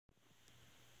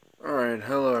Alright,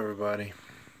 hello everybody.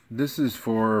 This is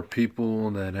for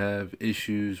people that have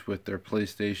issues with their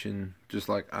PlayStation, just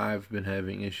like I've been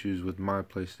having issues with my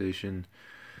PlayStation.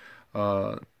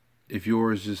 If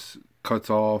yours just cuts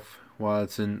off while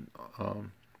it's in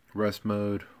rest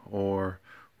mode, or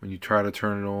when you try to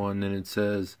turn it on, then it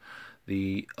says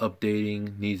the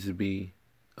updating needs to be,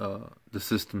 the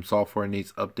system software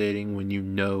needs updating when you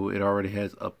know it already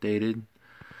has updated.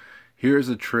 Here's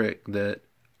a trick that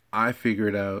I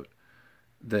figured out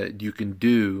that you can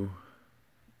do,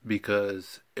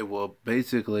 because it will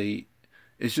basically,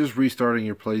 it's just restarting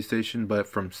your PlayStation but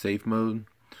from safe mode.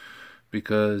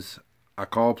 Because I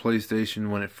called PlayStation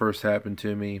when it first happened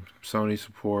to me, Sony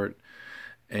support,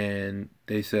 and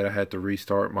they said I had to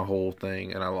restart my whole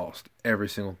thing and I lost every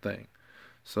single thing.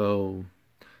 So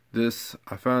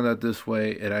I found out this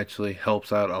way it actually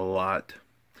helps out a lot.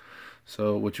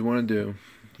 So what you want to do,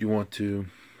 you want to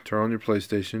turn on your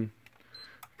PlayStation,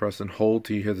 press and hold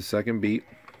till you hear the second beep.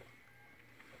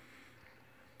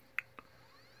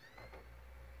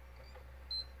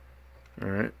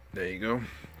 Alright, there you go.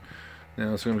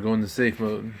 Now it's going to go into safe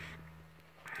mode.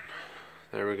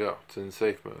 There we go, it's in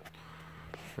safe mode.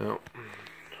 Now,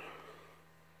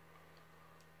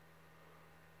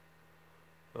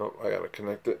 oh, I gotta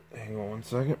connect it. Hang on one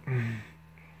second.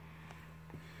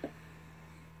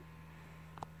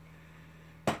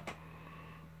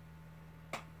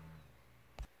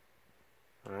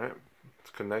 Alright, it's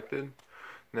connected.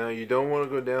 Now you don't want to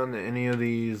go down to any of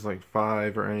these like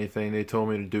 5 or anything. They told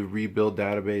me to do rebuild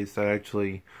database. That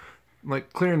actually,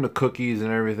 like, clearing the cookies and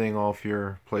everything off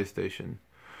your PlayStation.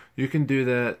 You can do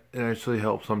that. It actually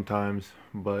helps sometimes,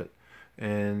 but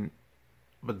the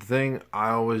thing I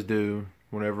always do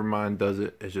whenever mine does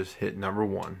it is just hit number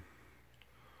 1.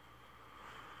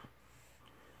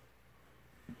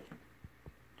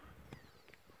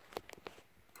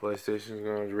 PlayStation's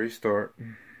going to restart.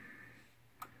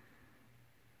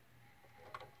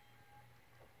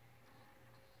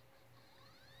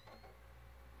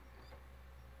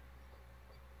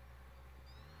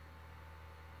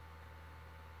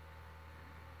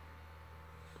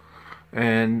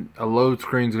 And a load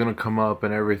screen's going to come up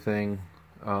and everything,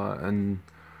 and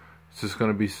it's just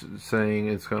going to be saying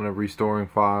it's going to restoring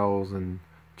files and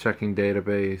checking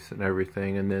database and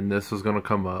everything, and then this is going to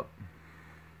come up.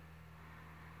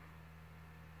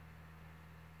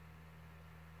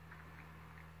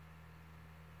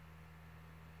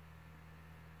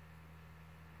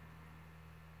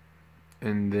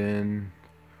 And then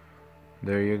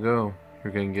there you go.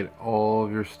 You're going to get all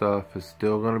of your stuff. It's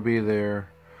still going to be there.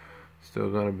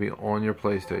 Still going to be on your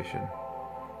PlayStation.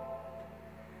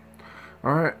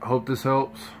 Alright, hope this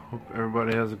helps. Hope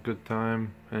everybody has a good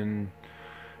time. And,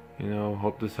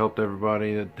 hope this helped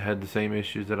everybody that had the same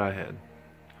issues that I had.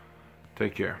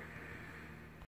 Take care.